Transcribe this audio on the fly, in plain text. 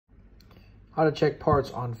How to check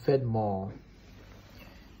parts on Fedmall.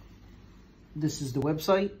 This is the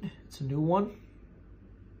website. It's a new one.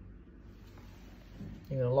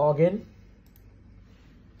 You're gonna log in.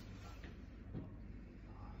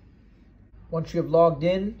 Once you have logged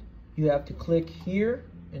in, you have to click here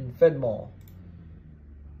in Fedmall.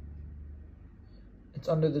 It's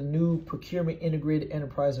under the new Procurement Integrated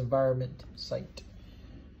Enterprise Environment site.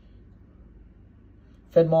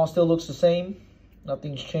 Fedmall still looks the same.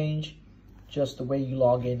 Nothing's changed. Just the way you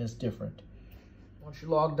log in is different. Once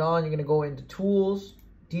you're logged on, you're going to go into Tools,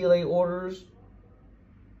 Delay Orders.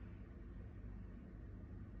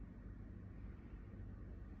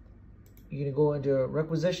 You're going to go into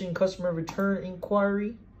Requisition Customer Return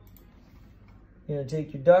Inquiry. You're going to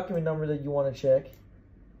take your document number that you want to check.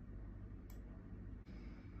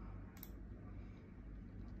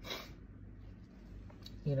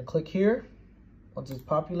 You're going to click here once it's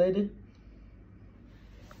populated.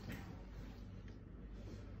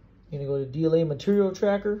 You're going to go to DLA Material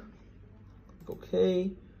Tracker.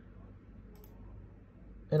 Okay.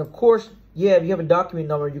 And of course, yeah, if you have a document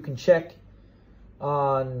number, you can check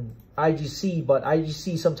on IGC, but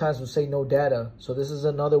IGC sometimes will say no data. So this is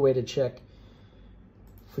another way to check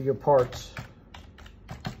for your parts.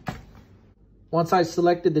 Once I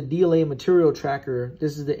selected the DLA Material Tracker,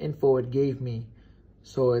 this is the info it gave me.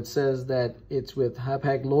 So it says that it's with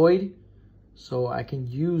Hapag-Lloyd. So I can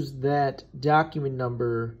use that document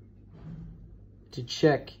number to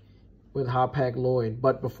check with Hapag-Lloyd.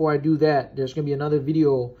 But before I do that, there's going to be another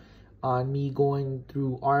video on me going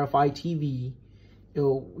through RFI TV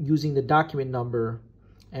using the document number.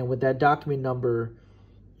 And with that document number,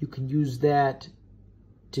 you can use that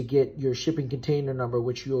to get your shipping container number,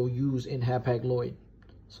 which you'll use in Hapag-Lloyd.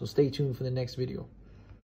 So stay tuned for the next video.